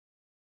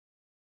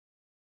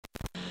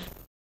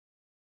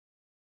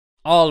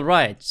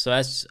Alright, so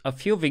as a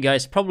few of you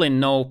guys probably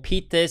know,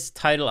 PTS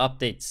Title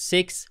Update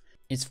 6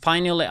 is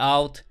finally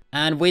out,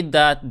 and with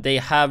that they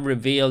have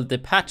revealed the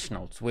patch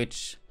notes,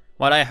 which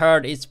what I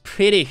heard is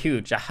pretty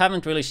huge. I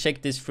haven't really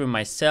checked this through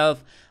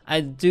myself.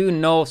 I do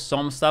know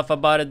some stuff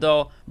about it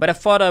though, but I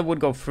thought I would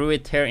go through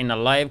it here in a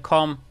live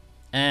com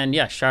and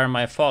yeah, share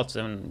my thoughts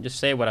and just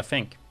say what I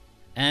think.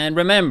 And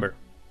remember,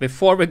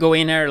 before we go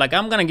in here, like,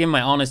 I'm gonna give my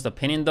honest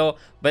opinion though,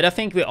 but I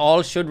think we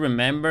all should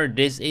remember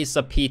this is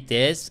a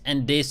PTS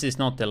and this is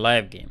not the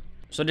live game.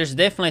 So there's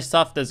definitely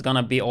stuff that's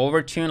gonna be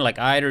overtuned, like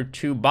either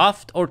too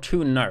buffed or too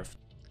nerfed.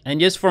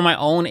 And just for my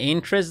own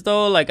interest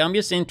though, like, I'm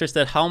just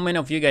interested how many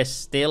of you guys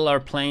still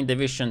are playing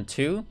Division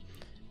 2,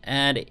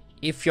 and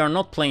if you're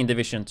not playing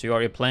Division 2,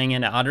 are you playing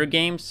any other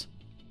games?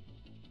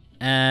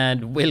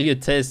 And will you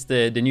test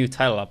the new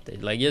title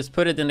update? Like, just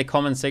put it in the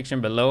comment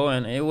section below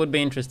and it would be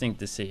interesting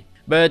to see.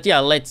 But yeah,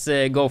 let's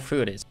go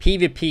through this.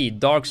 PvP,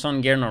 Dark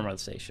Zone gear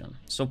normalization.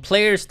 So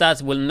player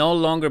stats will no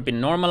longer be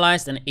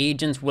normalized and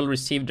agents will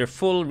receive their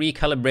full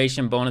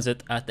recalibration bonuses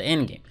at the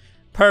end game.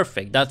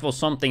 Perfect, that was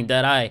something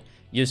that I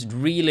just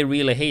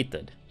really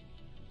hated.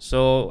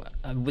 So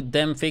with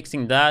them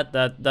fixing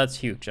that's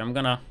huge. I'm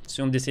gonna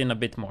zoom this in a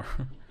bit more.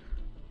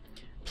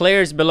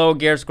 Players below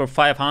gear score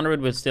 500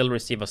 will still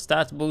receive a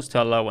stats boost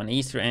to allow an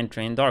easier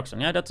entry in Dark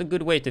Zone. Yeah, that's a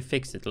good way to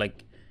fix it.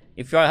 Like,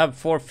 if you have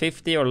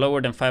 450 or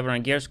lower than 500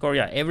 gear score,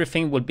 yeah,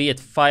 everything will be at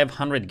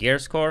 500 gear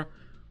score,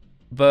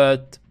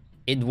 but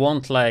it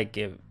won't like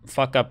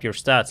fuck up your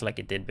stats like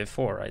it did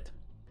before, right?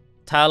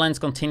 Talents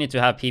continue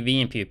to have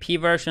PvE and PvP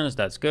versions,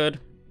 that's good.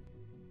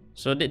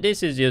 So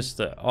this is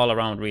just all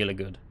around really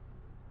good.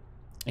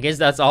 I guess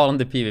that's all on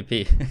the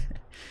PvP.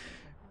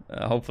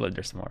 Hopefully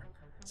there's more.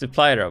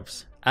 Supply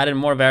drops. Added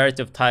more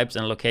variety of types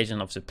and location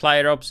of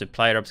supply drops.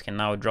 Supply drops can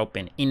now drop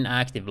in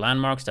inactive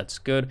landmarks. That's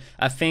good.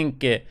 I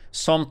think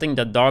something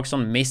that Dark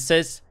Zone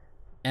misses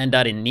and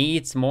that it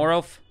needs more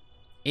of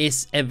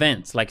is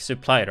events like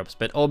supply drops,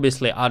 but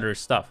obviously other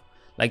stuff.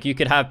 Like, you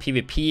could have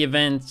PvP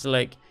events.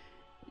 Like,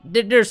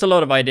 there's a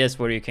lot of ideas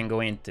where you can go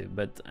into,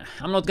 but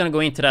I'm not gonna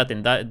go into that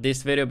in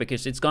this video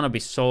because it's gonna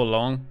be so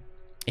long.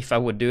 If I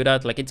would do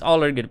that, like, it's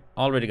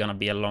already gonna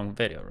be a long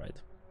video, right?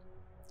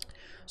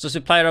 So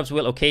supply drops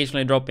will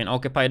occasionally drop in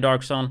occupied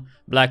Dark Zone.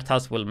 Black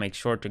Tusk will make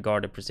sure to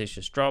guard the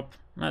precious drop.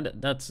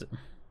 That's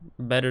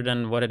better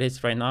than what it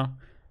is right now.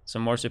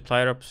 Some more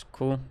supply drops,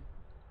 cool.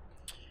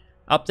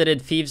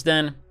 Updated Thieves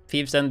Den.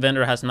 Thieves Den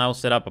vendor has now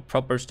set up a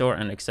proper store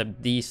and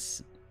accept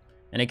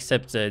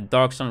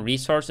Dark Zone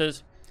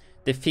resources.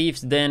 The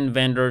Thieves Den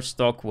vendor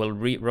stock will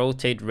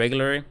rotate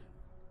regularly.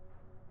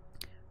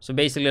 So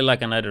basically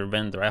like another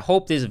vendor. I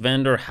hope this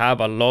vendor have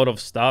a lot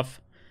of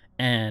stuff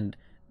and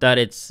that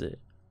it's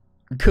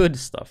good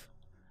stuff,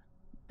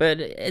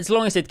 but as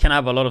long as it can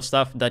have a lot of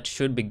stuff, that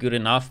should be good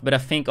enough. But I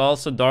think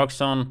also Dark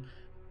Zone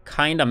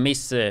kind of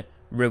miss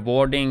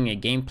rewarding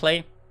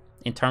gameplay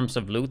in terms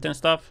of loot and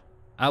stuff.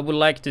 I would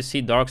like to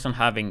see Dark Zone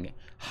having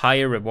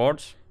higher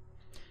rewards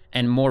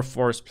and more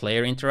forced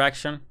player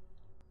interaction.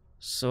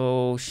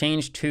 So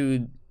change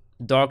to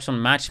Dark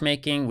Zone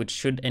matchmaking, which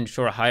should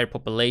ensure higher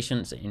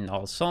populations in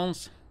all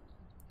zones.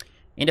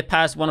 In the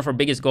past, one of our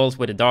biggest goals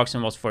with the Dark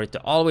Zone was for it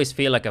to always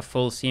feel like a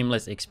full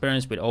seamless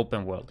experience with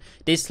open world.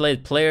 This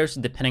led players,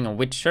 depending on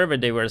which server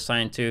they were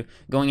assigned to,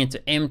 going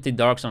into empty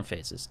Dark Zone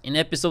phases. In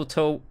episode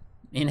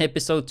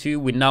 2,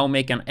 we now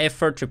make an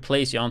effort to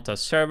place you onto a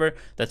server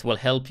that will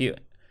help you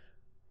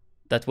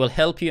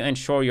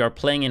ensure you are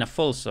playing in a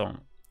full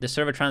zone. The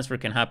server transfer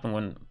can happen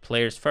when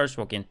players first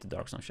walk into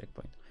Dark Zone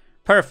checkpoint.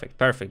 Perfect,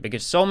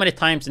 because so many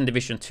times in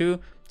Division 2,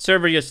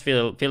 server just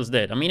feels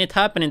dead. I mean, it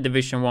happened in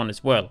Division 1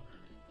 as well.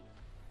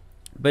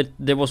 But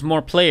there was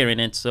more player in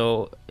it,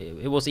 so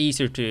it was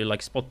easier to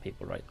like spot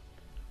people, right?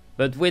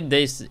 But with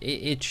this,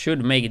 it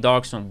should make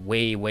Dark Zone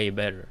way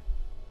better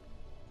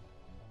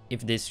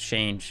if this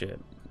change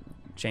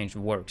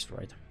works,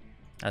 right?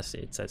 As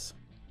it says.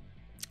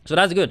 So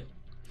that's good.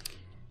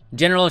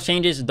 General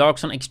changes: Dark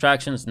Zone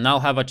extractions now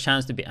have a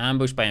chance to be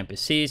ambushed by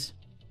NPCs.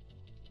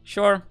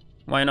 Sure,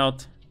 why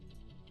not?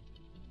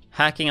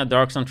 Hacking a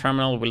Dark Zone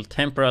terminal will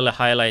temporarily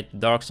highlight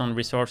Dark Zone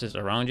resources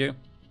around you.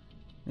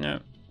 No.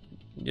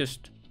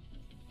 Just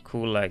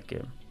cool, like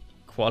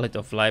quality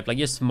of life, like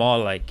just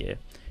small like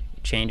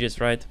changes,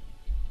 right?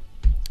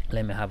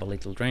 Let me have a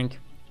little drink.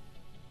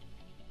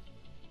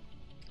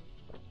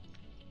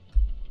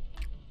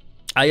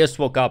 I just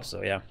woke up,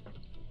 so yeah.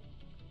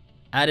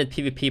 Added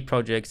PvP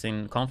projects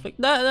in conflict.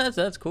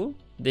 That's cool.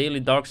 Daily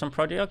Dark Zone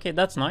project. Okay,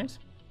 that's nice,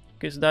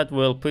 because that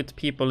will put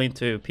people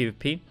into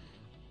PvP.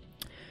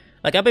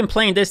 Like, I've been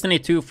playing Destiny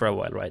 2 for a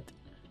while, right?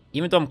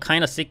 Even though I'm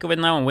kind of sick of it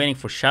now, I'm waiting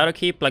for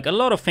Shadowkeep. Like, a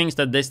lot of things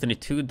that Destiny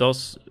 2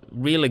 does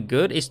really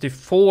good is to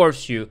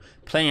force you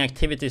playing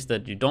activities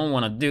that you don't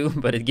want to do,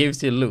 but it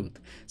gives you loot.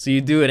 So you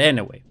do it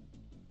anyway.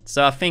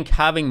 So I think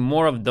having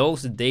more of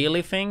those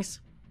daily things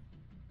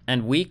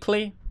and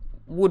weekly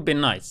would be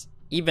nice.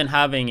 Even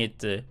having it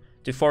to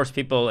force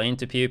people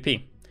into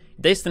PvP.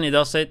 Destiny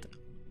does it.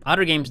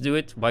 Other games do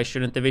it. Why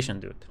shouldn't Division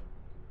do it?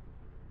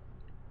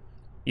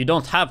 You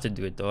don't have to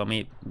do it though. I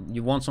mean,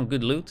 you want some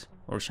good loot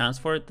or chance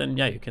for it, then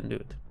yeah, you can do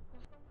it.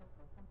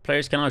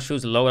 Players can now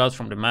choose loadouts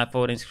from the map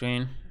voting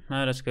screen.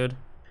 No, that's good.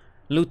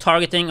 Loot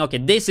targeting. Okay,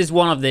 this is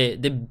one of the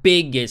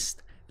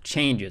biggest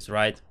changes,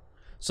 right?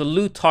 So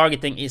loot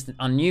targeting is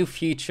a new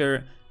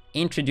feature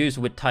introduced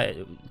with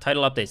title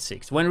update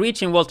 6. When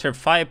reaching World Tier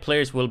 5,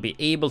 players will be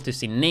able to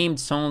see named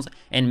zones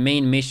and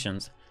main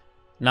missions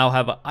now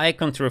have an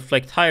icon to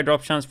reflect higher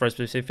drop chance for a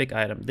specific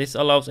item. This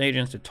allows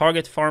agents to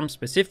target farm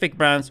specific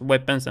brands,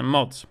 weapons and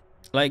mods.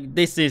 Like,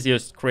 this is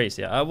just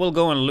crazy. I will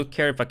go and look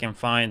here if I can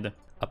find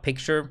a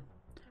picture.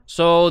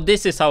 So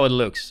this is how it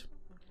looks.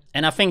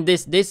 And I think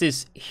this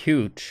is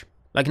huge.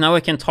 Like, now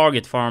I can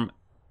target farm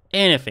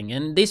anything,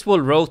 and this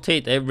will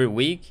rotate every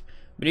week.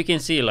 But you can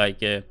see like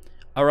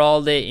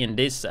Araldi in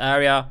this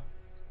area,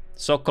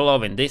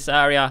 Sokolov in this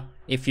area.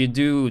 If you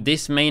do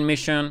this main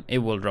mission, it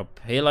will drop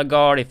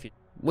Helagard,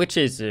 which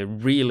is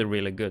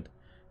really good.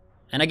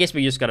 And I guess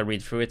we just gotta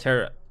read through it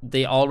here.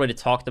 They already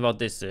talked about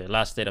this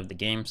last state of the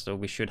game, so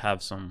we should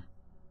have some...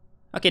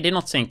 Okay, they're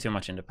not saying too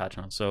much in the patch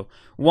notes. So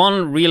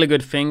one really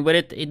good thing with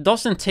it, it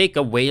doesn't take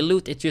away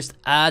loot, it just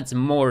adds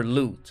more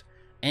loot.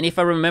 And if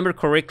I remember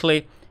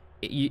correctly,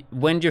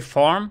 when you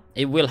farm,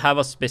 it will have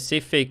a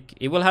specific,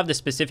 it will have the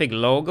specific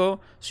logo,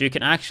 so you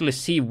can actually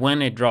see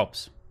when it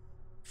drops,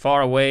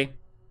 far away,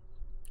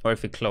 or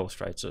if it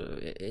close, right? So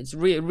it's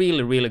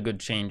really good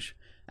change.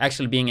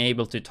 Actually being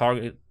able to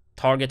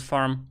target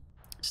farm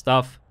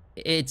stuff,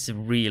 it's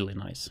really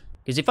nice.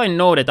 Because if I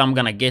know that I'm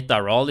gonna get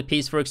that Raleigh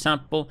piece, for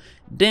example,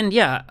 then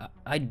yeah,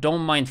 I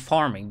don't mind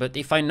farming. But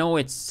if I know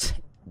it's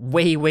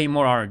way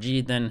more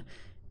RNG, then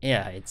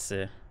yeah,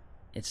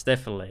 it's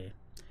definitely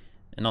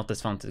not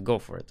as fun to go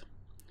for it.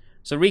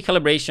 So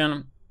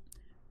recalibration,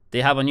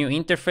 they have a new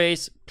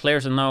interface.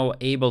 Players are now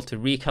able to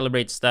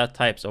recalibrate stat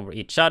types over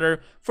each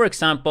other. For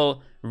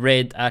example,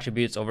 red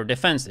attributes over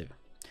defensive,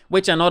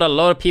 which I know that a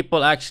lot of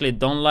people actually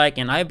don't like,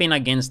 and I've been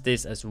against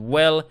this as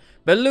well.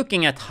 But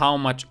looking at how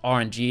much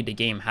RNG the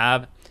game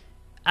have,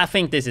 I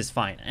think this is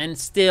fine. And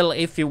still,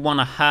 if you want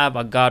to have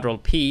a god roll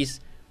piece,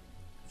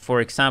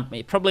 for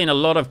example, probably in a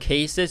lot of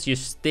cases, you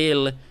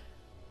still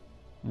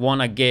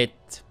want to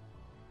get,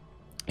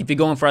 if you're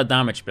going for a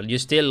damage build, you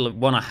still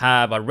want to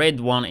have a red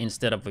one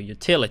instead of a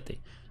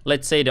utility.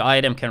 Let's say the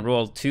item can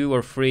roll 2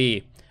 or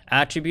 3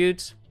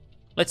 attributes,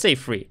 let's say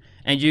 3,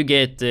 and you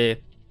get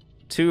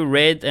 2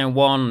 red and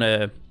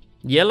 1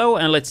 yellow,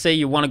 and let's say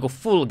you want to go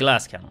full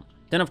glass cannon.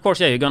 Then of course,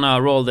 yeah, you're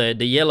gonna roll the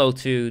yellow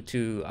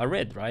to a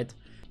red, right?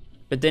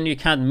 But then you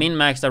can't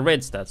min-max a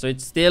red stat, so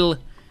it's still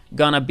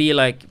gonna be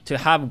like, to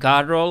have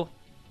god roll,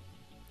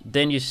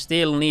 then you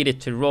still need it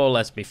to roll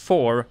as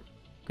before,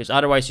 because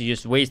otherwise you're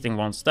just wasting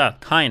one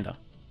stat, kinda.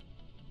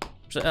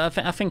 So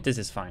I think this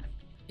is fine.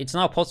 It's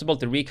now possible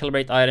to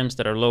recalibrate items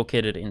that are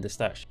located in the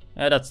stash.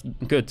 That's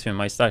good too,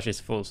 my stash is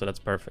full, so that's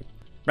perfect.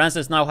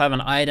 Brands now have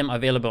an item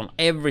available on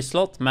every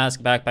slot: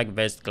 mask, backpack,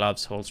 vest,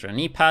 gloves, holster and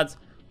knee pads,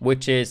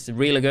 which is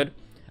really good.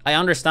 I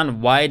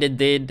understand why they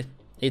did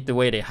it the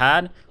way they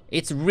had.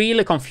 It's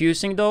really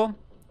confusing though,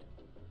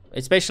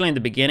 especially in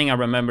the beginning. I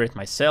remember it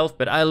myself,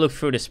 but I looked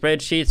through the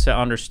spreadsheet, so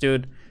I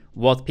understood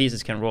what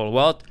pieces can roll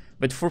what.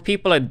 But for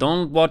people that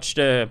don't watch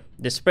the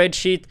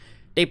spreadsheet,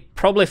 they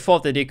probably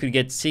thought that they could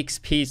get 6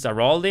 piece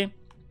Araldi,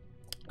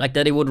 like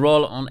that it would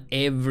roll on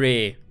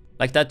every,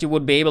 like that you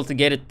would be able to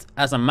get it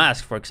as a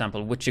mask, for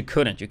example, which you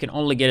couldn't. You can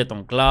only get it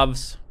on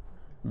gloves,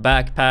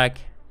 backpack,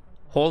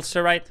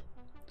 holster, right?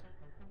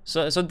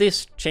 So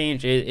this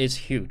change is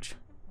huge.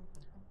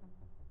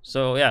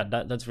 So yeah,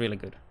 that's really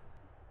good.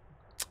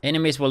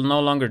 Enemies will no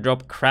longer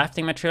drop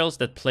crafting materials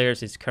that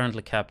players is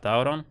currently capped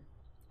out on.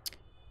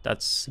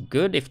 That's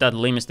good. If that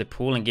limits the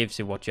pool and gives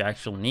you what you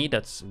actually need,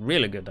 that's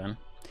really good then.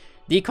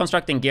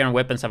 Deconstructing gear and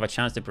weapons have a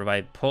chance to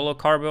provide polo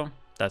carbo.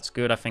 That's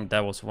good. I think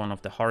that was one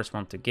of the hardest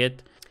ones to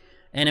get.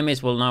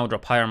 Enemies will now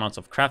drop higher amounts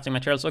of crafting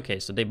materials. Okay,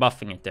 so they're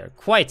buffing it there.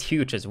 Quite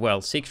huge as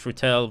well. 6 through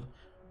 12.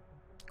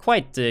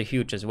 Quite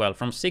huge as well.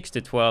 From 6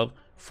 to 12,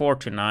 4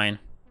 to 9.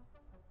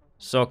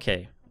 So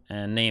okay,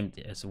 and named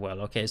as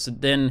well. Okay, so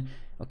then,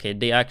 okay,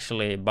 they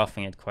actually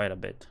buffing it quite a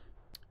bit.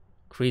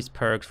 Increased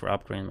perks for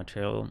upgrading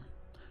material.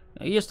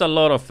 Just a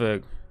lot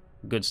of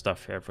good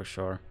stuff here for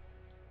sure.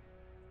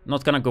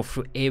 Not gonna go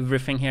through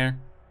everything here,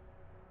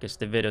 because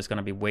the video is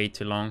gonna be way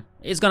too long.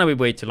 It's gonna be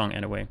way too long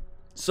anyway.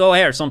 So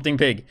here, something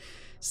big.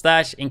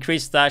 Stash,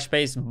 increased stash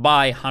space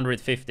by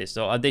 150.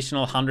 So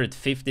additional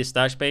 150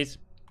 stash space.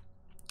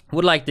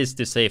 Would like this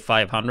to say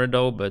 500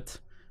 though, but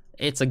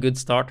it's a good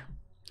start.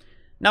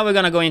 Now we're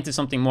gonna go into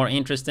something more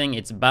interesting.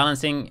 It's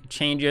balancing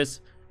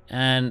changes,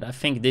 and I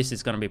think this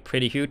is gonna be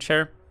pretty huge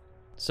here.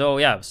 So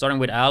yeah, starting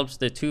with Alps,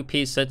 the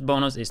 2-piece set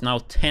bonus is now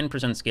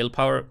 10% skill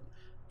power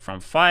from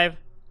 5.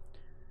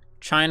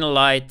 China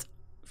Light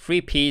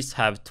 3-piece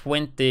have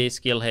 20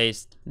 skill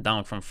haste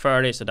down from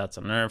 30, so that's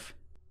a nerf.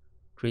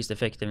 Increased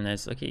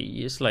effectiveness. Okay,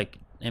 just like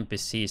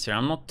NPCs here.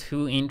 I'm not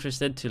too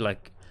interested to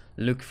like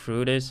look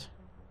through this.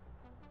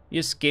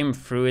 You skim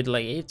through it,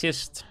 like it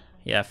just,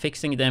 yeah,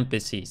 fixing the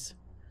NPCs.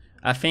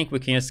 I think we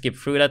can just skip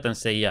through that and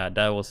say, yeah,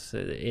 that was,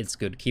 it's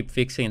good. Keep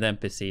fixing the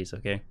NPCs,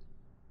 okay?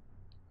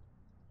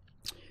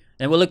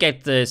 Then we'll look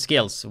at the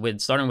skills,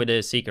 starting with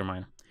the Seeker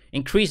Mine.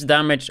 Increase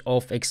damage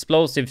of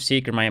explosive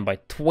Seeker Mine by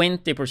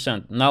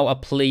 20%. Now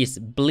applies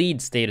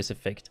bleed status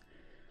effect.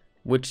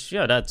 Which,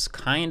 yeah, that's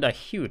kinda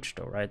huge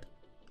though, right?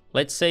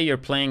 Let's say you're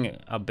playing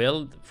a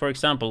build, for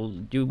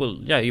example,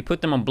 you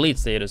put them on bleed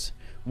status,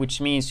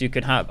 which means you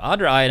could have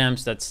other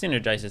items that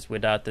synergizes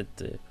with that,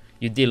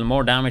 you deal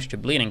more damage to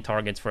bleeding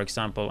targets, for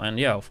example, and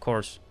yeah, of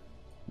course,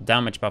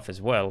 damage buff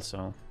as well,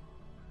 so.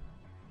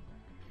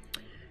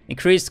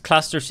 Increased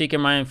cluster Seeker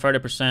Mine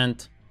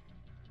 30%.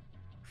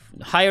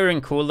 Higher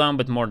in cooldown,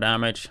 but more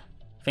damage.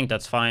 I think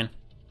that's fine,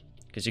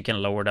 because you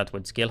can lower that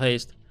with skill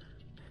haste.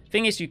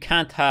 Thing is, you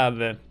can't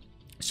have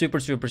super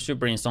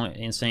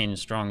insane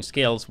strong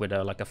skills with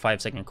like a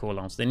 5-second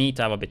cooldown, so they need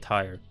to have a bit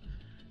higher.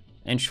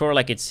 And sure,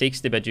 like it's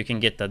 60, but you can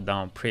get that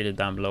down pretty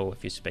damn low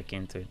if you spec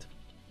into it.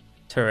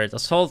 Turret.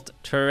 Assault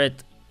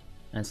turret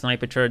and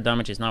sniper turret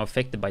damage is now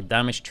affected by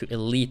damage to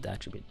elite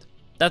attribute.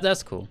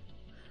 That's cool.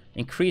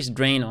 Increased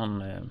drain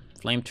on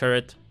flame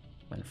turret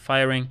when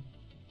firing.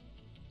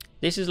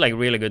 This is like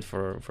really good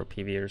for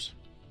PvEers.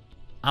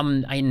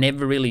 I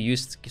never really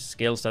used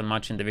skills that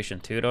much in Division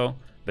 2 though,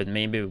 but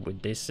maybe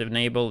with this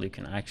enabled you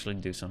can actually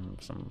do some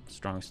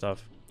strong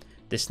stuff.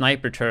 The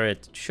sniper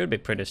turret should be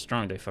pretty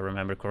strong though, if I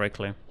remember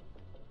correctly.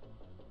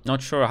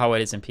 Not sure how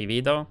it is in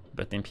PvE though,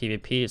 but in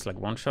PvP it's like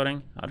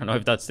one-shotting. I don't know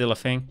if that's still a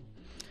thing.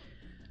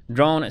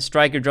 Drone,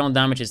 striker drone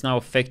damage is now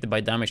affected by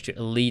damage to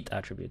elite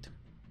attribute.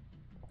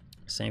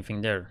 Same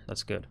thing there,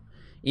 that's good.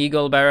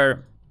 Eagle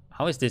bearer,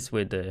 how is this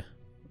with the...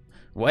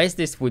 Why is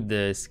this with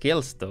the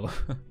skills though?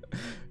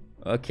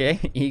 Okay,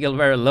 eagle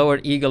bearer,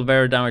 lowered eagle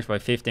bearer damage by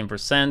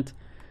 15%.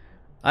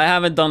 I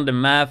haven't done the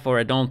math, or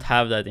I don't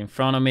have that in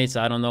front of me,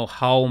 so I don't know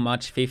how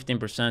much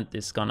 15%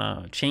 is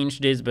gonna change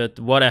this, but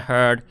what I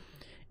heard,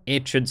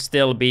 it should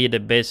still be the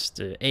best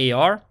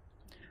AR.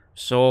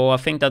 So I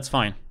think that's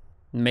fine.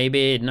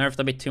 Maybe it nerfed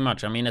a bit too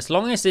much. I mean, as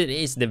long as it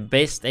is the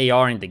best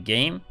AR in the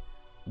game,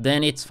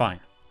 then it's fine.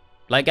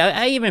 Like,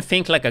 I even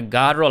think like a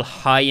Godroll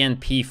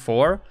high-end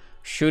P4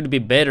 should be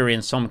better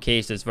in some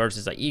cases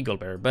versus an Eagle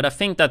Bearer. But I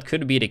think that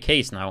could be the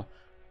case now.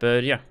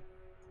 But yeah.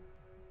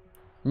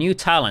 New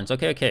talents.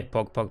 Okay.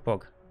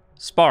 Pog.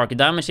 Spark.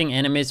 Damaging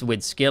enemies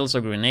with skills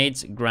or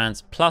grenades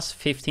grants plus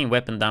 15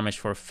 weapon damage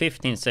for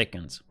 15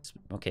 seconds.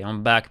 Okay,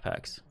 on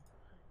backpacks.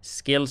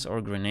 Skills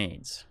or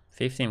grenades.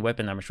 15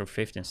 weapon damage for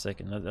 15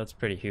 seconds. That's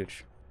pretty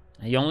huge.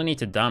 And you only need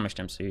to damage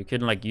them, so you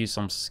could like use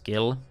some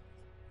skill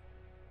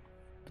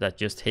that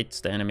just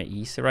hits the enemy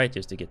easy, right?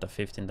 Just to get the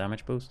 15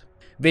 damage boost.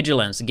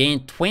 Vigilance.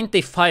 Gain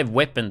 25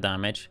 weapon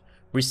damage.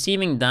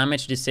 Receiving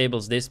damage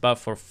disables this buff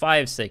for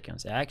 5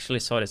 seconds. I actually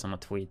saw this on a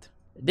tweet.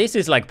 This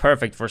is like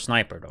perfect for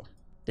sniper though.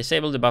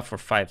 Disable the buff for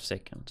 5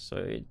 seconds. So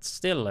it's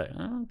still,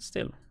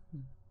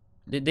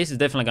 this is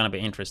definitely gonna be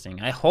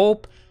interesting.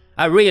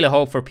 I really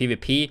hope for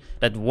PvP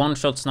that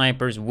one-shot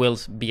snipers will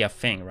be a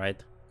thing,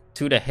 right?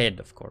 To the head,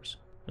 of course.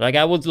 Like,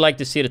 I would like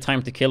to see the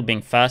time to kill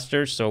being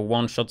faster, so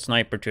one-shot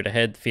sniper to the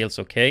head feels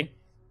okay.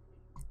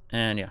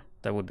 And yeah,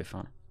 that would be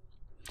fun.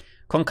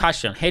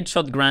 Concussion.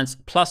 Headshot grants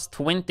plus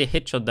 20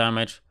 headshot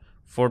damage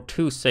for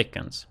 2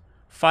 seconds.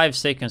 5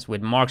 seconds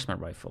with marksman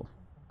rifle.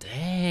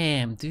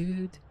 Damn,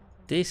 dude.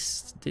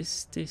 This,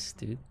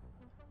 dude.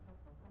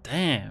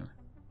 Damn.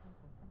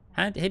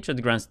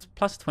 Headshot grants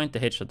plus 20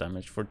 headshot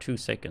damage for 2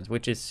 seconds,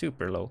 which is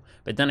super low.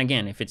 But then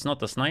again, if it's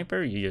not a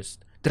sniper, you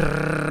just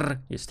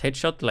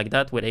headshot like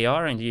that with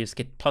AR and you just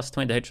get plus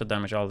 20 headshot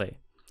damage all day.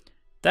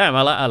 Damn,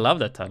 I love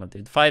that talent,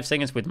 dude. 5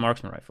 seconds with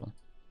marksman rifle.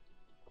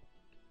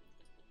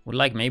 Would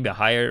like maybe a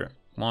higher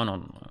one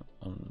on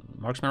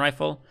marksman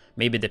rifle,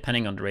 maybe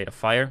depending on the rate of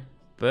fire.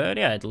 But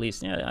yeah, at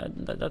least, yeah,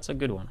 that's a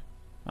good one.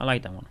 I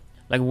like that one.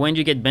 Like when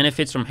you get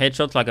benefits from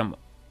headshots, like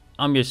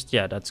I'm just,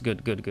 yeah, that's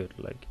good.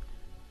 Like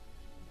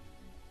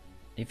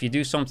if you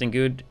do something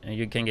good and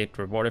you can get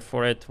rewarded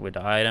for it with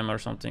an item or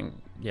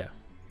something, yeah,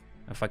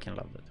 I fucking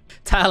love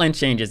that. Talent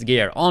changes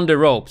gear on the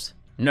ropes.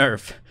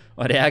 Nerf.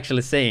 Are they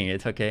actually saying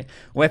it? Okay.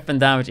 Weapon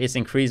damage is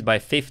increased by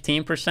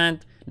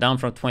 15%, down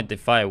from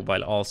 25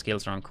 while all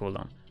skills are on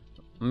cooldown.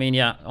 I mean,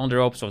 yeah, on the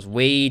ropes was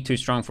way too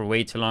strong for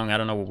way too long. I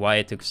don't know why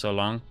it took so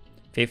long.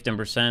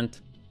 15%.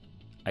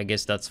 I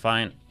guess that's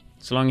fine.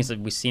 As long as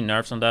we see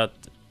nerfs on that,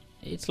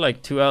 it's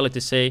like too early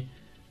to say.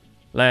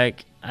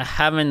 Like, I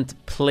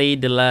haven't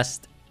played the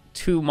last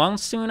 2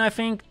 months soon, I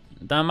think,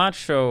 that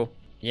much. So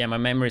yeah, my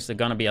memories are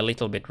gonna be a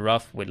little bit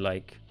rough with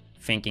like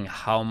thinking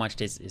how much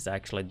this is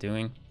actually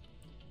doing.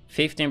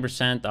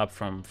 15% up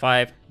from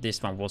 5.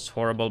 This one was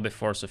horrible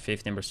before, so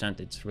 15%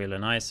 it's really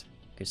nice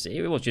because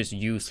it was just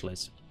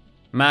useless.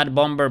 Mad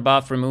Bomber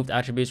buff removed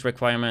attributes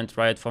requirement.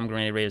 Riot foam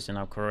grenade radius is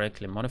now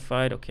correctly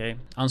modified. Okay.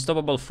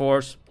 Unstoppable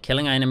force.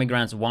 Killing an enemy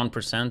grants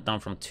 1%,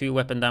 down from 2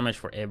 weapon damage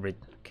for every.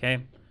 Okay.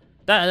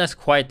 That's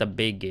quite a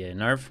big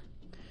nerf.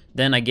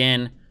 Then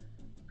again,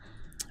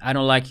 I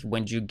don't like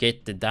when you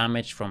get the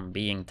damage from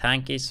being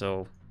tanky,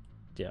 so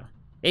yeah.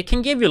 It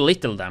can give you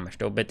little damage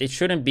though, but it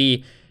shouldn't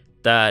be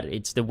that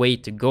it's the way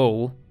to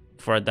go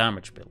for a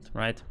damage build,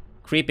 right?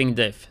 Creeping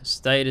diff.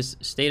 Status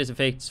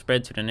effect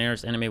spread to the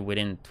nearest enemy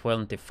within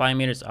 25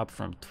 meters up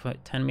from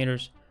 10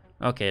 meters.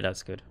 Okay,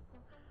 that's good.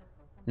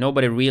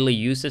 Nobody really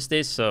uses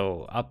this,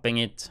 so upping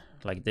it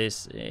like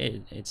this,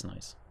 it's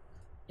nice.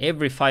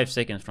 Every 5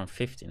 seconds from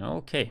 15.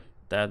 Okay,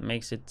 that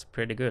makes it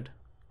pretty good.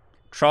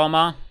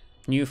 Trauma.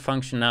 New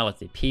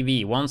functionality.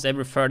 PV. Once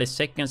every 30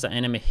 seconds, an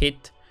enemy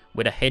hit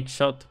with a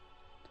headshot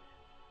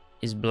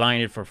is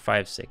blinded for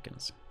 5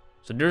 seconds.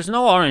 So there's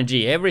no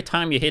RNG. Every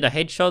time you hit a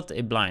headshot,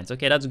 it blinds.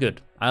 Okay, that's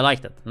good. I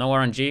like that. No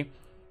RNG.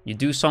 You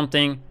do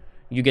something,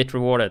 you get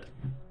rewarded.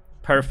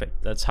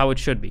 Perfect. That's how it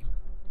should be.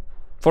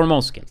 For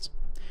most skills.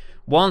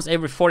 Once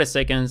every 40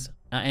 seconds,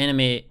 an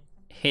enemy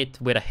hit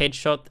with a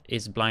headshot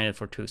is blinded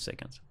for 2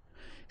 seconds.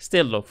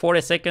 Still though,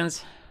 40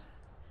 seconds,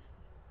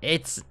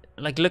 it's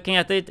like looking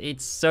at it,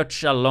 it's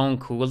such a long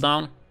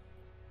cooldown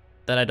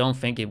that I don't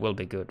think it will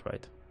be good,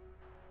 right?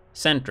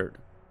 Centered.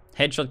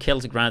 Headshot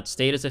kills grant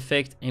status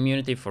effect,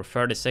 immunity for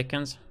 30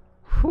 seconds.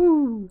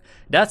 Whew,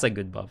 that's a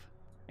good buff.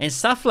 And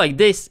stuff like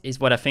this is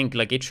what I think,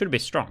 like, it should be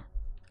strong.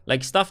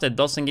 Like stuff that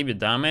doesn't give you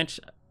damage,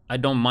 I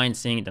don't mind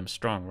seeing them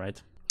strong,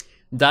 right?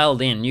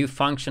 Dialed in, new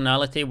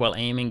functionality while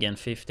aiming and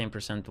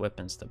 15%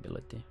 weapon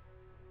stability.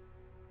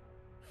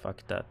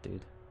 Fuck that,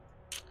 dude.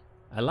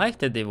 I like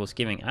that it was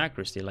giving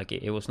accuracy, like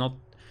it was not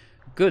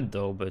good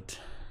though, but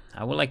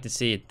I would like to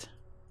see it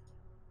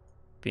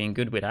being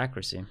good with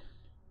accuracy.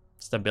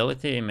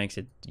 Stability, it makes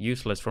it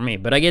useless for me,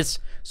 but I guess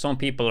some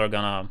people are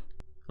gonna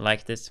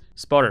like this.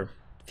 Spotter,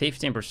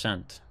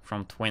 15%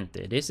 from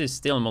 20. This is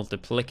still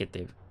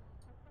multiplicative.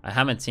 I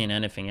haven't seen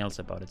anything else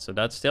about it, so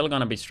that's still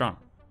gonna be strong.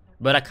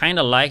 But I kind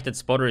of like that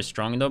spotter is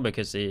strong though,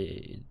 because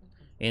it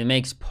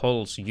makes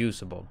pulse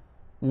usable.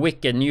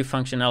 Wicked, new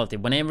functionality.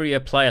 Whenever you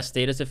apply a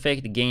status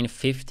effect, gain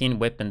 15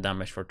 weapon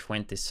damage for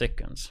 20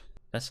 seconds.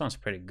 That sounds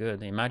pretty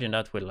good. Imagine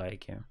that with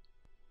like, I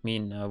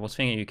mean, I was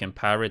thinking you can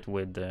pair it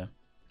with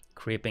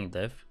creeping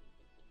diff.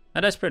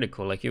 And that's pretty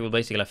cool. Like you will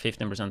basically have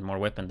 15% more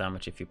weapon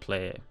damage if you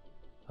play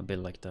a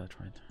build like that,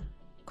 right?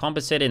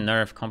 Compensated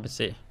nerf,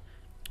 compensate.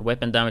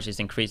 Weapon damage is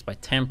increased by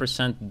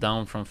 10%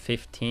 down from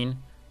 15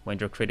 when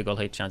your critical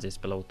hit chance is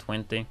below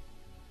 20.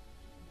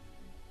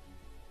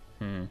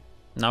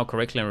 Now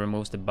correctly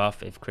removes the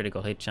buff if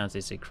critical hit chance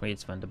is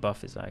increased when the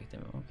buff is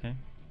active. Okay.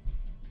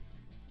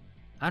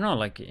 I don't know,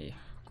 like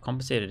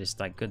compensated is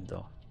like good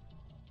though.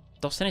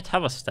 Doesn't it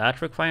have a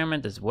stat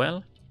requirement as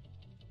well?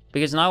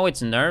 Because now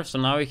it's nerfed, so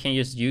now you can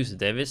just use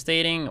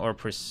devastating or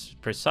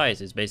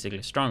precise is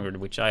basically stronger,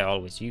 which I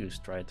always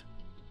used, right?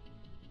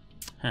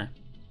 Huh.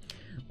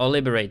 Or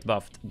liberate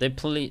buffed.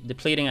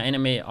 Depleting an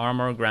enemy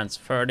armor grants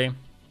 30.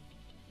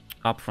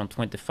 Up from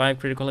 25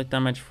 critical hit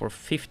damage for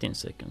 15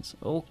 seconds.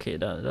 Okay,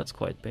 that's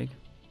quite big.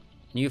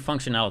 New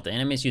functionality.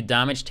 Enemies you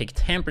damage take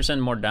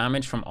 10% more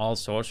damage from all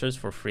sources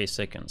for 3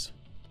 seconds.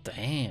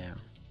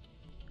 Damn.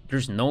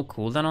 There's no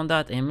cooldown on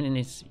that.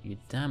 Enemies you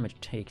damage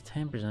take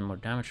 10% more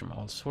damage from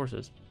all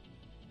sources.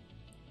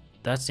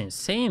 That's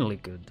insanely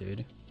good,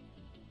 dude.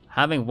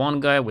 Having one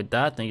guy with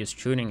that and just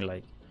shooting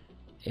like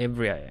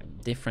every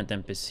different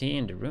NPC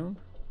in the room.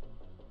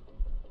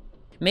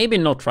 Maybe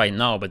not right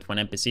now, but when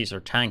NPCs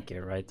are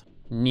tankier, right?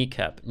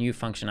 Kneecap, new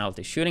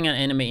functionality. Shooting an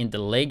enemy in the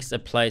legs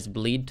applies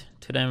bleed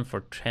to them for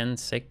 10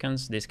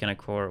 seconds. This can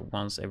occur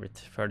once every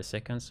 30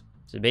 seconds.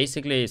 So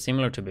basically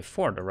similar to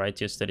before though, right?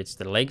 Just that it's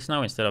the legs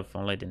now instead of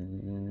only the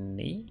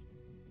knee.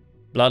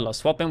 Blood loss.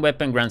 Swapping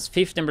weapon grants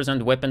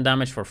 15% weapon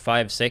damage for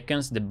 5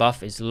 seconds. The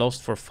buff is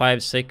lost for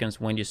 5 seconds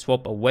when you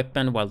swap a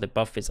weapon while the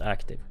buff is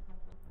active.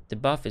 The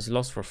buff is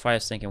lost for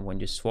 5 seconds when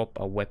you swap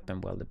a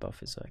weapon while the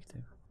buff is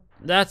active.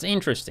 That's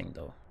interesting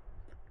though.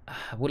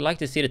 I would like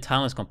to see the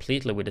talents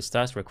completely with the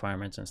stats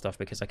requirements and stuff,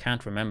 because I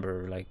can't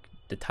remember like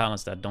the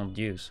talents that I don't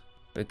use.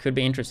 But it could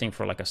be interesting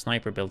for like a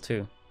sniper build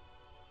too.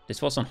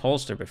 This was on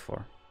holster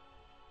before.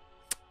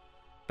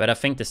 But I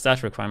think the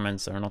stats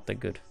requirements are not that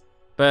good.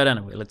 But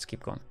anyway, let's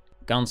keep going.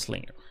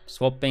 Gunslinger.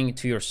 Swapping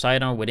to your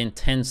sidearm within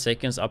 10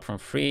 seconds up from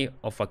 3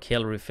 of a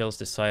kill refills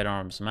the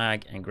sidearm's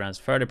mag and grants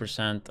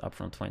 30% up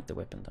from 20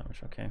 weapon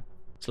damage. Okay.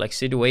 It's like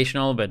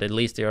situational, but at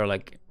least they are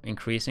like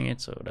increasing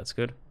it, so that's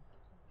good.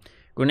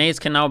 Grenades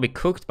can now be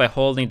cooked by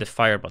holding the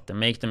fire button.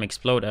 Make them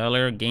explode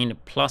earlier. Gain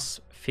plus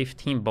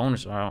 15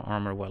 bonus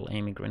armor while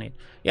aiming grenade.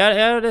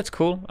 Yeah, that's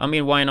cool. I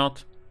mean, why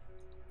not?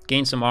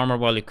 Gain some armor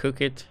while you cook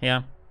it.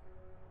 Yeah.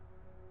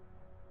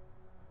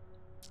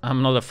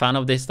 I'm not a fan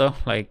of this though.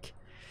 Like,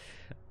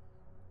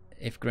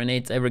 if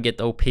grenades ever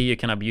get OP, you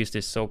can abuse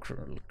this so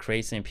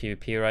crazy in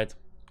PvP, right?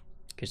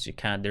 Because you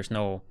can't. There's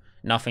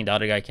nothing the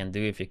other guy can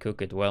do if you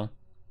cook it well.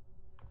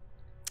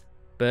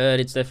 But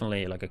it's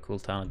definitely like a cool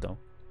talent though.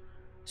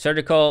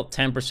 Surgical,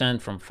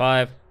 10% from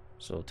 5,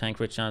 so tank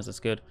crit chance, that's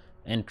good.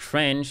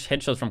 Entrench,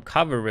 headshot from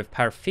cover with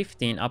power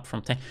 15 up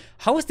from 10.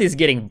 How is this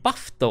getting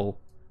buffed though?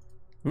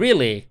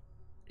 Really?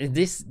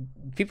 This,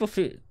 people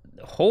feel,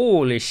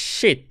 holy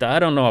shit, I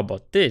don't know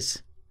about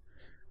this.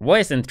 Why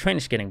is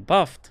Entrench getting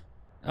buffed?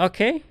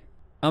 Okay.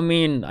 I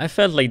mean, I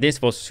felt like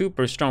this was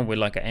super strong with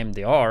like a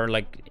MDR,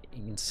 like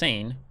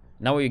insane.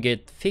 Now you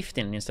get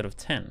 15 instead of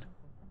 10.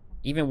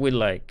 Even with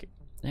like,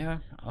 yeah,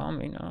 I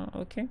mean,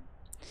 okay.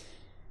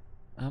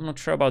 I'm not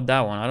sure about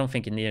that one. I don't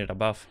think it needed a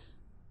buff.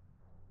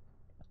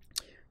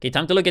 Okay,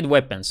 time to look at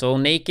weapons. So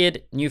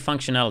naked, new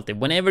functionality.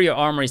 Whenever your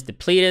armor is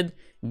depleted,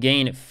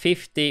 gain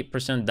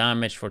 50%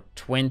 damage for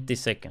 20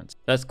 seconds.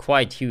 That's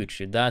quite huge,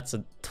 dude. That's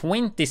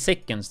 20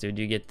 seconds, dude,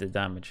 you get the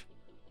damage.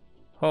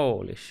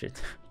 Holy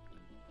shit.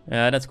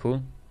 Yeah, that's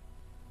cool.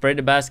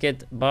 Brady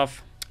basket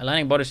buff.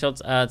 Aligning body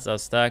shots adds a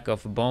stack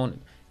of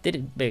bone.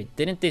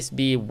 Didn't this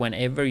be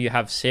whenever you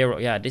have 0?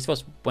 Yeah, this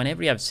was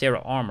whenever you have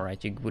 0 armor,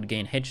 right? You would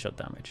gain headshot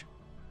damage.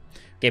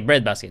 Okay,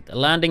 bread basket.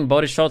 Landing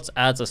body shots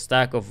adds a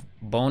stack of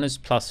bonus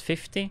plus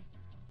 50.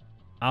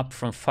 Up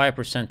from 5%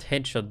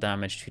 headshot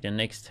damage to the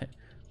next...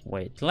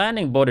 Wait,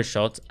 landing body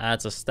shots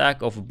adds a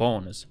stack of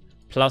bonus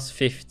plus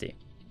 50.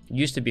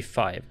 Used to be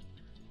 5.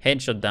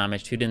 Headshot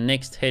damage to the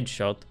next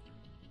headshot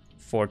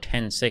for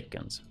 10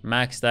 seconds.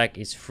 Max stack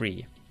is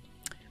free.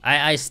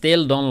 I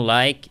still don't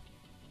like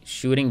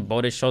shooting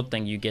body shot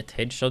and you get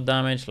headshot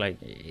damage. Like,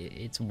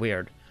 it's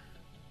weird.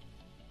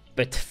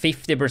 But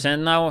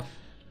 50% now?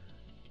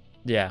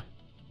 Yeah.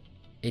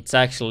 It's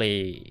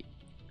actually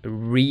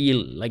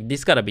real. Like,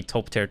 this gotta be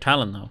top tier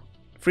talent now.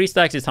 3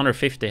 stacks is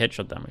 150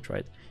 headshot damage,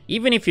 right?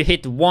 Even if you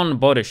hit 1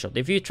 body shot,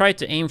 if you try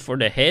to aim for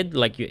the head,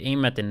 like you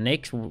aim at the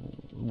neck,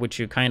 which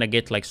you kind of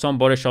get like some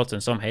body shots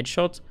and some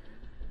headshots.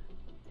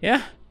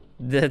 Yeah,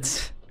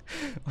 that's...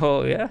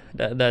 Oh yeah,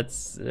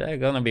 that's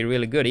gonna be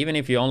really good. Even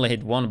if you only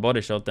hit 1 body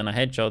shot and a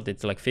headshot,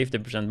 it's like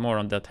 50% more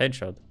on that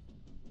headshot.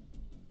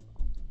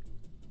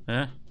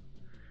 Yeah.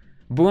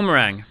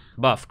 Boomerang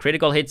buff.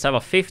 Critical hits have a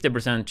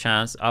 50%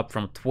 chance, up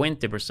from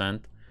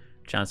 20%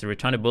 chance to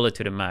return a bullet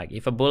to the mag.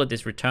 If a bullet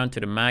is returned to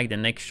the mag, the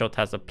next shot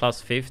has a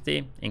plus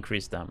 50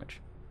 increased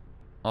damage.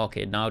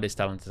 Okay, now this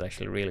talent is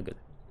actually really good.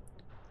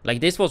 Like,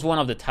 this was one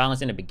of the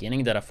talents in the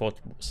beginning that I thought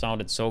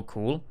sounded so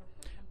cool,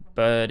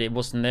 but it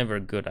was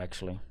never good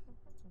actually.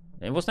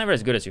 It was never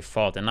as good as you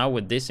thought, and now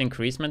with this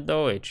increasement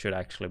though, it should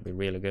actually be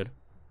really good.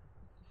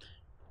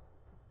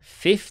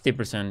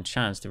 50%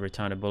 chance to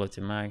return a bullet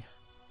to mag.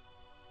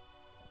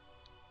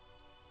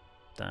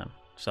 Damn,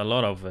 it's a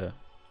lot of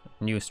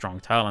new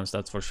strong talents,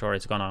 that's for sure.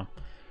 It's gonna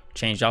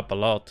change up a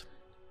lot.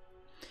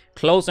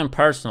 Close and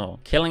personal.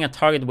 Killing a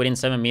target within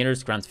 7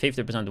 meters grants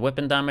 50%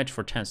 weapon damage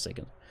for 10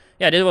 seconds.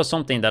 Yeah, this was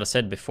something that I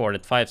said before,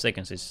 that 5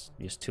 seconds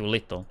is too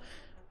little.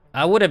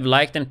 I would have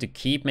liked them to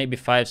keep maybe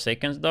 5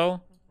 seconds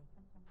though.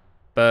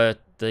 But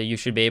you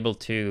should be able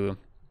to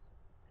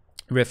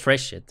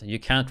refresh it. You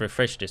can't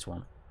refresh this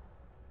one.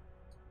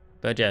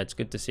 But yeah, it's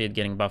good to see it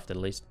getting buffed at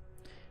least.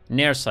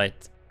 Near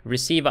sight.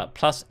 Receive a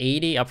plus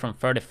 80 up from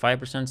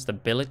 35%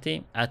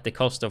 stability at the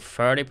cost of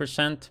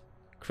 30%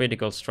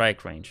 critical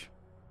strike range.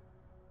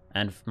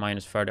 And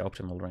minus 30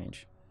 optimal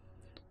range.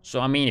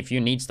 So I mean, if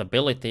you need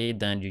stability,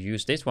 then you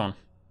use this one.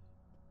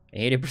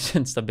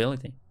 80%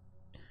 stability.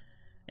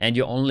 And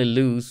you only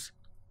lose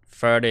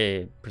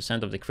 30%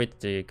 of the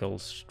critical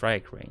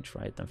strike range,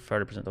 right? And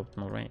 30%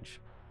 optimal range.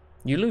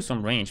 You lose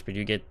some range, but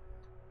you get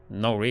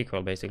no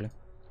recoil, basically.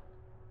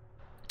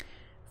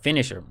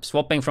 Finisher.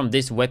 Swapping from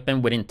this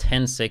weapon within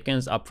 10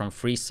 seconds, up from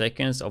 3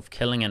 seconds of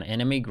killing an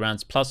enemy,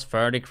 grants plus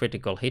 30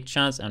 critical hit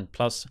chance and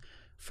plus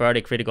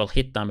 30 critical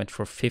hit damage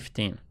for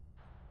 15.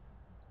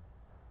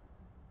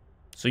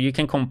 So you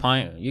can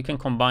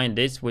combine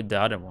this with the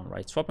other one,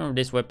 right? Swapping from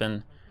this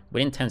weapon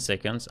within 10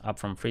 seconds, up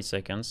from 3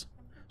 seconds.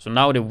 So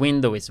now the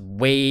window is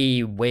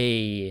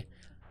way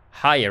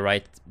higher,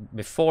 right?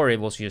 Before it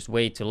was just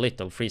way too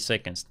little, 3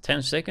 seconds.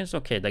 10 seconds,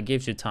 okay, that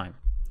gives you time.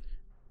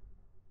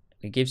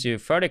 It gives you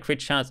 30 crit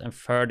chance and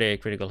 30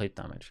 critical hit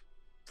damage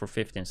for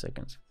 15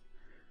 seconds.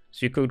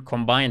 So you could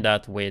combine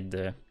that with,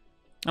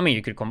 I mean,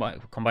 you could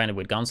combine it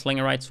with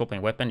Gunslinger, right?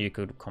 Swapping weapon. You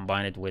could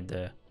combine it with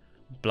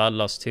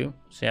Bloodlust too.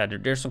 So yeah,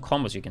 there's some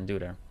combos you can do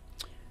there.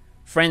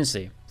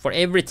 Frenzy. For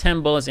every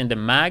 10 bullets in the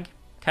mag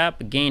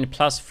cap, gain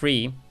plus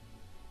 3.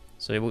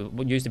 So it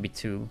would used to be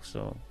 2,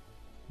 so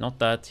not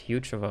that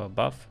huge of a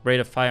buff. Rate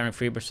of fire and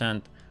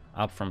 3%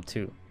 up from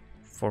 2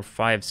 for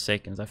 5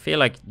 seconds. I feel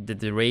like the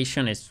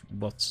duration is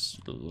what's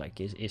like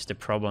is the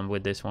problem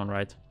with this one,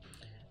 right?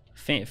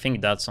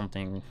 Think that's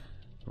something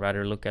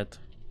rather look at.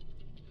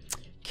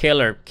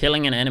 Killer.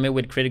 Killing an enemy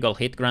with critical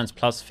hit grants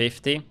plus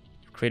 50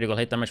 critical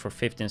hit damage for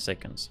 15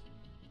 seconds.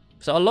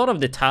 So a lot of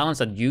the talents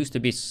that used to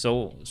be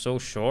so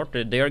short,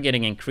 they are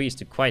getting increased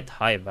to quite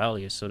high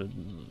values. So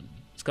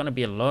it's gonna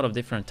be a lot of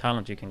different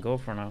talents you can go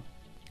for now,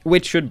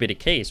 which should be the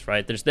case,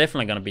 right? There's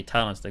definitely gonna be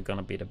talents that are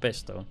gonna be the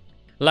best though.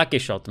 Lucky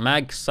shot.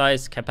 Mag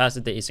size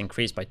capacity is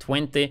increased by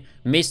 20.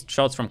 Missed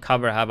shots from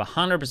cover have a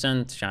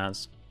 100%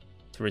 chance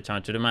to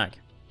return to the mag.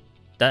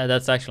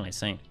 That's actually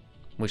insane.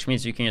 Which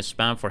means you can just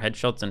spam for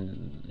headshots,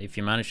 and if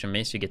you manage to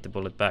miss, you get the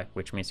bullet back,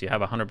 which means you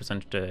have a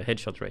 100%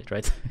 headshot rate,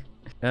 right?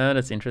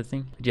 That's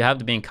interesting. But you have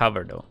to be in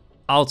cover though.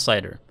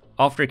 Outsider.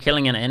 After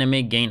killing an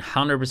enemy, gain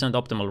 100%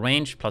 optimal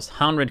range, plus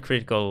 100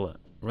 critical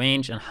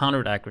range and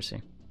 100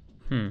 accuracy.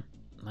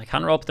 Like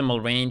 100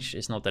 optimal range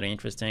is not that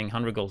interesting.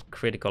 100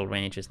 critical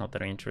range is not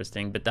that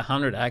interesting. But the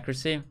 100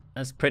 accuracy,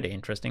 that's pretty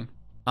interesting.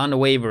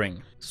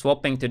 Unwavering.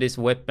 Swapping to this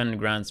weapon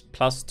grants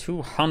plus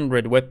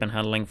 200 weapon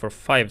handling for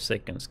 5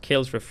 seconds.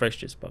 Kills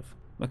refresh this buff.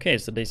 Okay,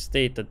 so they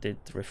state that it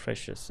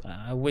refreshes.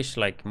 I wish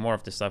like more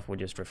of the stuff would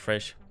just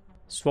refresh.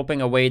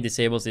 Swapping away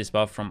disables this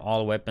buff from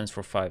all weapons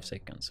for 5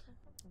 seconds.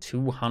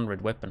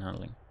 200 weapon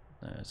handling.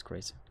 That's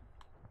crazy.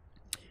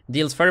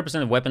 Deals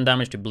 30% of weapon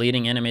damage to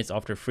bleeding enemies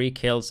after 3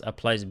 kills.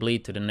 Applies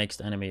bleed to the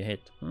next enemy you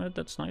hit.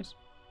 That's nice.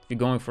 If you're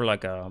going for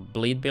like a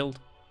bleed build,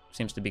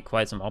 seems to be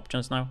quite some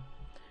options now.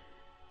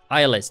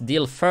 ILS.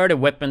 Deal further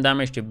weapon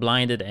damage to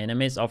blinded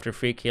enemies after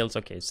 3 kills.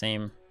 Okay,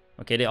 same.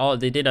 Okay,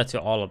 they did that to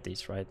all of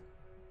these, right?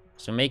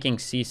 So making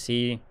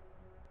CC...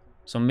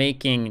 So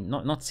making...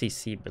 Not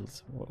CC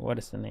builds. What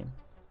is the name?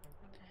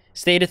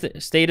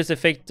 Status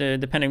effect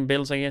depending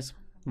builds, I guess.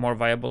 More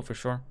viable for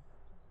sure.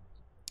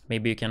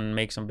 Maybe you can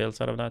make some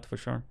builds out of that for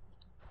sure.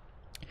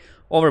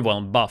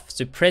 Overwhelm buff.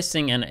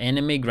 Suppressing an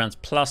enemy grants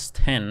plus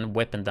 10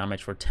 weapon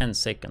damage for 10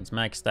 seconds.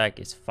 Max stack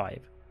is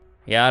 5.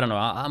 Yeah, I don't know.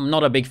 I'm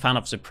not a big fan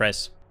of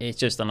suppress. It's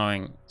just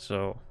annoying.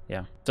 So,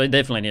 yeah. So I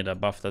definitely need a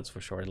buff, that's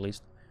for sure, at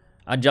least.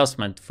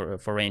 Adjustment for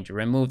Ranger.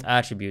 Removed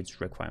attributes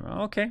requirement.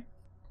 Okay.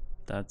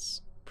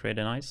 That's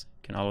pretty nice.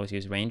 Can always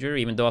use Ranger,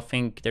 even though I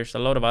think there's a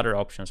lot of other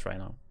options right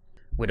now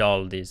with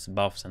all these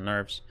buffs and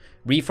nerfs.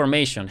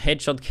 Reformation.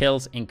 Headshot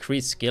kills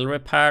increase skill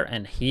repair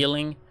and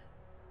healing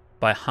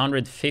by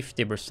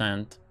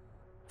 150%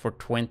 for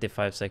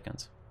 25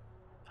 seconds.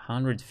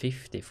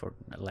 150 for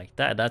like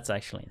that. That's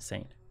actually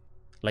insane.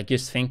 Like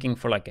just thinking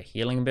for like a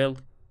healing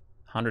build.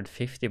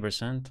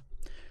 150%.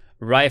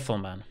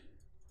 Rifleman.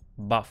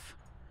 Buff.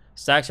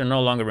 Stacks are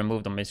no longer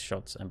removed on missed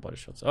shots and body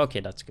shots. Okay,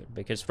 that's good.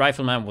 Because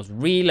Rifleman was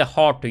really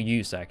hard to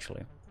use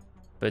actually.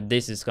 But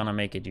this is gonna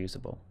make it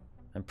usable.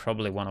 And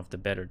probably one of the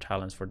better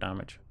talents for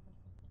damage.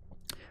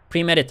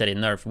 Premeditated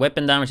nerf.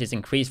 Weapon damage is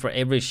increased for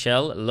every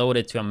shell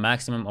loaded to a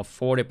maximum of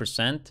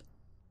 40%,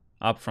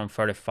 up from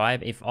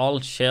 35. If all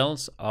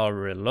shells are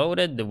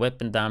reloaded, the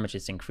weapon damage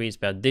is increased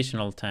by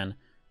additional 10,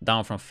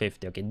 down from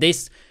 50. Okay,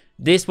 this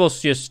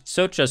was just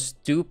such a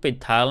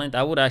stupid talent.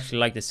 I would actually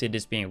like to see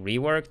this being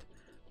reworked,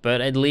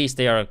 but at least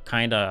they are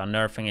kind of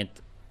nerfing it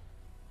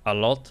a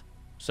lot,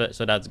 so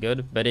that's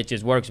good. But it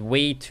just works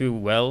way too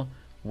well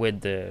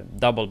with the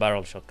double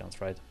barrel shotguns,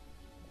 right?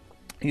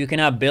 You can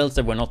have builds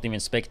that we're not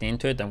even spec'd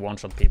into it and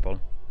one-shot people.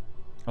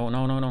 Oh,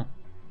 no.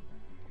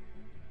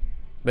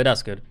 But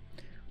that's good.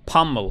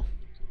 Pummel.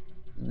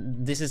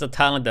 This is a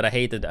talent that I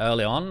hated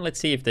early on. Let's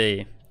see if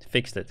they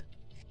fixed it.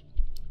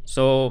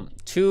 So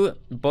 2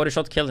 body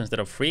shot kills instead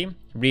of 3.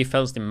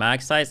 Refills the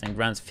mag size and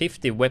grants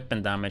 50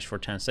 weapon damage for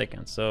 10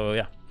 seconds. So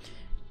yeah,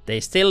 they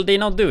still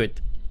did not do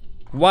it.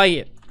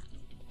 Why?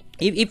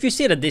 If you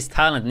see that this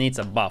talent needs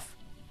a buff,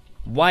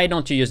 why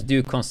don't you just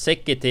do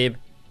consecutive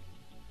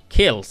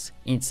kills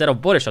instead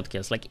of body shot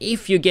kills? Like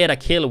if you get a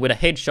kill with a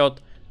headshot,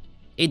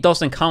 it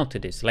doesn't count to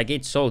this. Like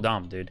it's so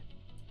dumb, dude.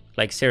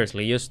 Like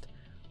seriously, just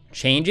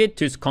change it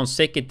to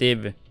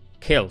consecutive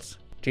kills.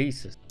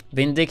 Jesus.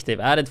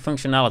 Vindictive. Added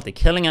functionality.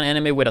 Killing an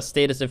enemy with a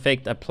status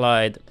effect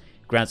applied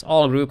grants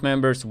all group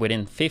members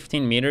within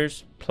 15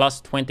 meters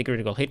plus 20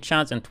 critical hit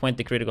chance and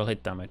 20 critical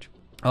hit damage.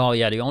 Oh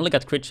yeah, you only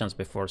got crit chance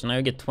before, so now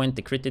you get 20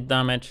 crit hit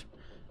damage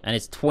and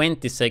it's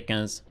 20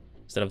 seconds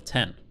instead of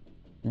 10.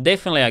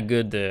 Definitely a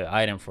good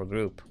item for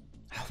group.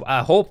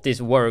 I hope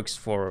this works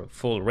for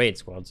full raid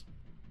squads,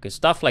 because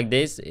stuff like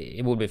this,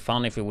 it would be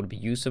fun if it would be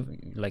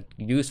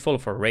useful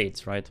for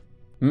raids, right?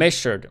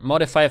 Measured.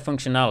 Modify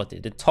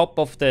functionality. The top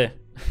of the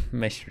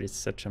measured is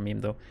such a meme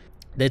though.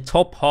 The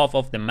top half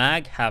of the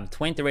mag have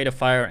 20 rate of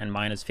fire and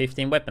minus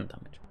 15 weapon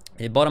damage.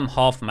 The bottom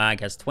half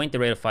mag has 20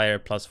 rate of fire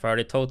plus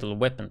 30 total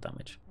weapon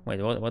damage.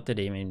 Wait, what did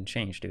they even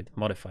change, dude?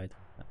 Modified.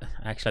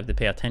 I actually have to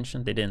pay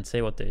attention. They didn't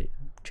say what they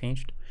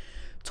changed.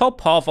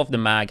 Top half of the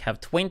mag have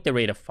 20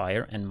 rate of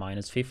fire and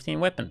minus 15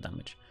 weapon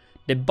damage.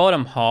 The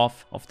bottom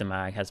half of the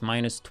mag has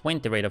minus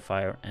 20 rate of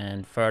fire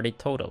and 30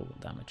 total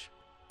damage.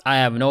 I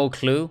have no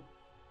clue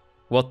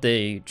what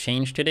they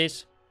changed to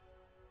this,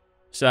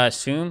 so I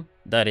assume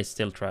that it's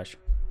still trash.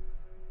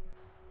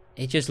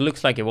 It just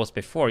looks like it was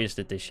before, just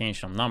that they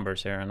changed some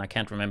numbers here and I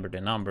can't remember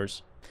the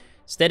numbers.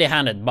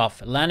 Steady-handed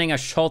buff. Landing a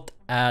shot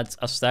adds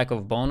a stack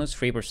of bonus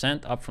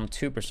 3% up from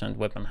 2%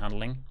 weapon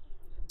handling.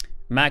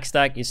 Max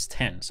stack is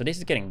 10. So this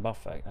is getting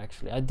buff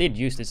actually. I did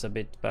use this a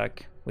bit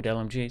back with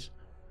LMGs.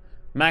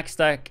 Max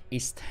stack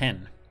is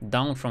 10,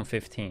 down from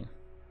 15.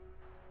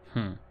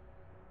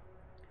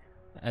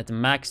 At the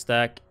max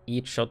stack,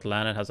 each shot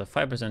landed has a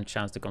 5%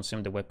 chance to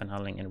consume the weapon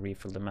handling and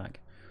refill the mag.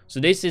 So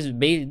this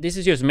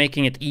is just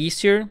making it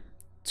easier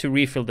to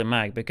refill the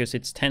mag because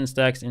it's 10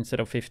 stacks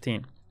instead of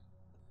 15.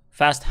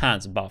 Fast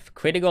hands buff.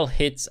 Critical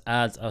hits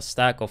adds a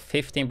stack of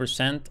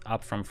 15%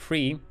 up from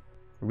 3.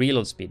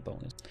 Reload speed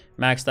bonus.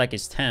 Max stack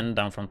is 10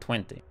 down from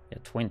 20. Yeah,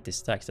 20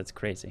 stacks, that's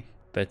crazy.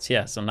 But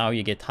yeah, so now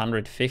you get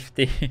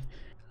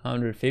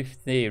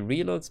 150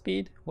 reload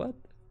speed. What?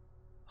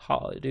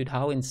 How, dude,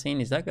 how insane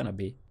is that gonna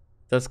be?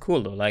 That's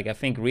cool though. Like I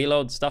think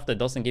reload stuff that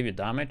doesn't give you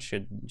damage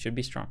should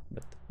be strong,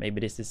 but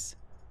maybe this is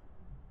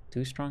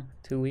too strong,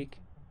 too weak.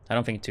 I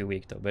don't think too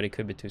weak though, but it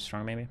could be too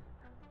strong maybe.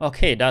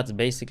 Okay, that's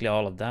basically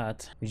all of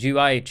that.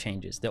 UI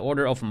changes. The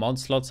order of mod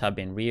slots have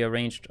been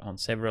rearranged on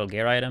several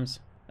gear items.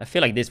 I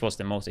feel like this was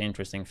the most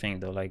interesting thing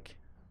though. Like,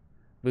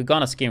 we're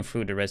gonna skim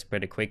through the rest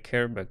pretty quick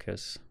here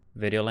because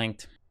video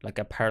length. Like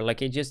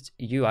like it just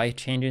UI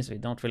changes. We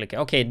don't really care.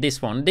 Okay,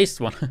 this one.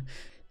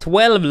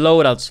 12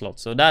 loadout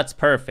slots, so that's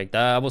perfect.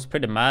 I was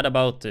pretty mad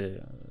about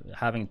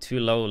having too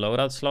low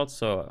loadout slots,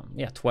 so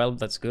yeah, 12,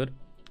 that's good.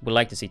 Would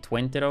like to see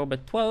 20 though,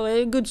 but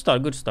 12, good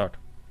start.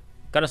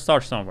 Gotta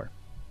start somewhere.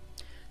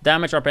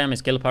 Damage, RPM, and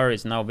skill power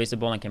is now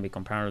visible and can be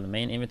compared to the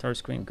main inventory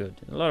screen. Good.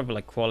 A lot of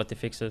like quality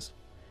fixes,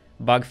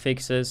 bug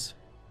fixes.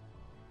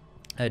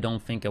 I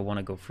don't think I want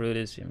to go through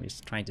this. I'm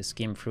just trying to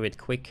skim through it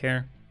quick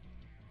here.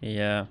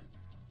 Yeah.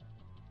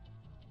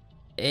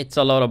 It's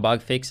a lot of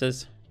bug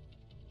fixes.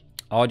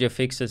 Audio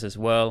fixes as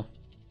well.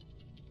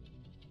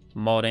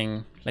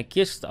 Modding. Like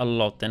just a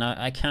lot. And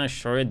I can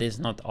assure you this is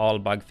not all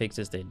bug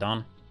fixes they've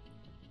done.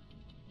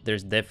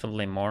 There's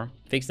definitely more.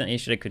 Fixed an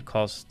issue that could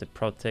cause the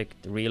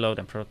protect, reload,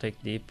 and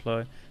protect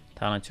deploy.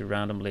 Talent to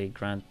randomly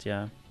grant,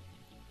 yeah.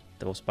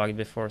 That was bugged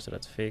before, so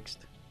that's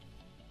fixed.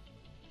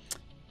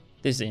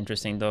 This is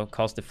interesting though.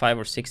 Caused the 5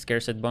 or 6 gear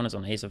set bonus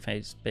on Ace of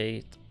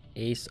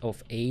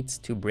Eights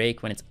to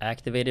break when it's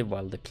activated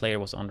while the player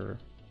was under.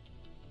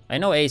 I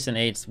know Ace and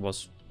Eights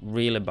was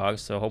really bugged,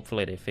 so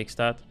hopefully they fixed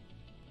that.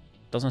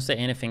 Doesn't say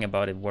anything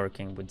about it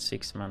working with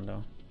 6 man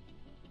though.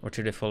 Or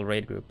to the full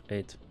raid group,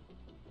 8.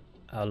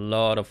 A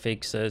lot of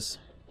fixes.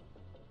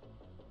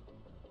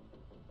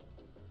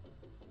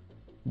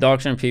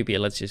 Dark Zone PvP,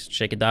 let's just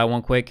check it out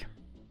one quick.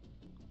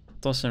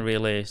 Doesn't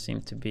really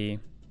seem to be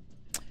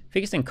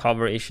fixing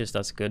cover issues.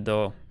 That's good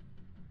though.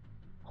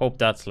 Hope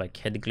that's like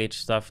head glitch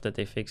stuff that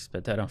they fixed,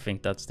 but I don't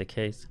think that's the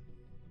case.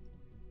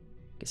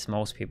 Guess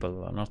most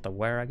people are not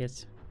aware, I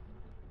guess.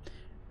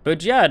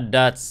 But yeah,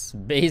 that's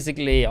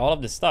basically all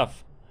of the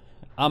stuff.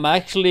 I'm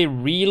actually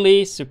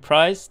really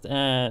surprised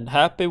and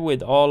happy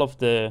with all of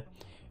the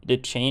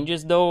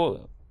changes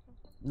though.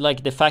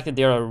 Like the fact that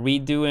they are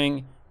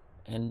redoing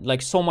and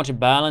like so much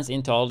balance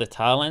into all the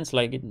talents,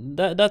 like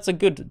that's a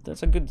good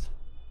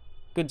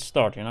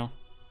start, you know.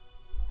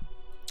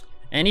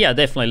 And yeah,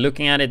 definitely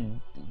looking at it,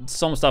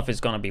 some stuff is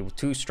gonna be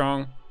too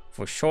strong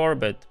for sure,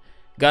 but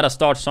gotta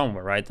start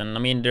somewhere, right? And I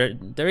mean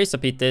there is a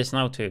PTS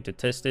now to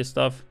test this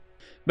stuff.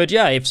 But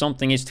yeah, if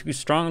something is too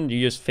strong,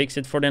 you just fix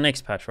it for the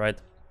next patch, right?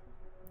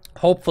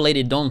 Hopefully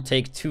they don't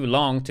take too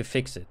long to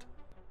fix it.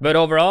 But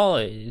overall,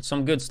 it's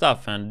some good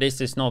stuff, and this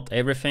is not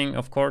everything,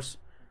 of course,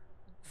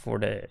 for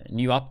the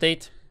new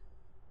update.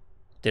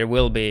 There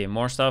will be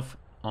more stuff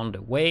on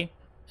the way,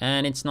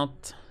 and it's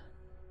not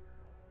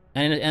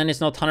it's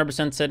not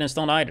 100% set in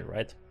stone either,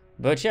 right?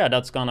 But yeah,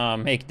 that's gonna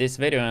make this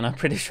video, and I'm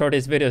pretty sure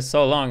this video is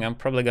so long, I'm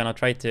probably gonna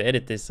try to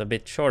edit this a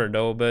bit shorter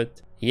though,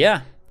 but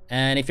yeah.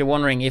 And if you're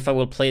wondering if I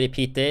will play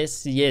the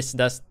PTS, yes,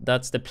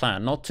 that's the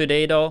plan. Not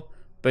today though,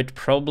 but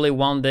probably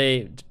one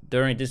day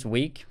during this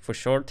week, for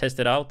sure, test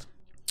it out.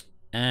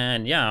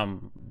 And yeah,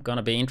 I'm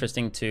gonna be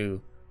interesting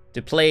to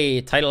play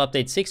Title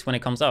Update 6 when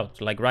it comes out.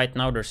 Like right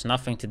now there's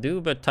nothing to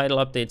do, but Title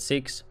Update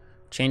 6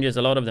 changes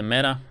a lot of the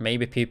meta.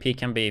 Maybe PvP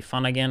can be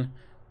fun again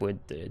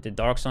with the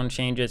Dark Zone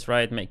changes,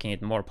 right? Making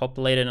it more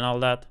populated and all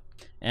that.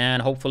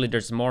 And hopefully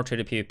there's more to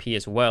the PvP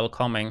as well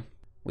coming,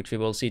 which we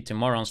will see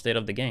tomorrow on State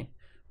of the Game.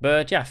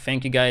 But yeah,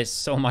 thank you guys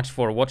so much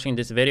for watching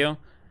this video,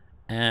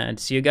 and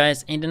see you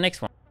guys in the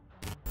next one.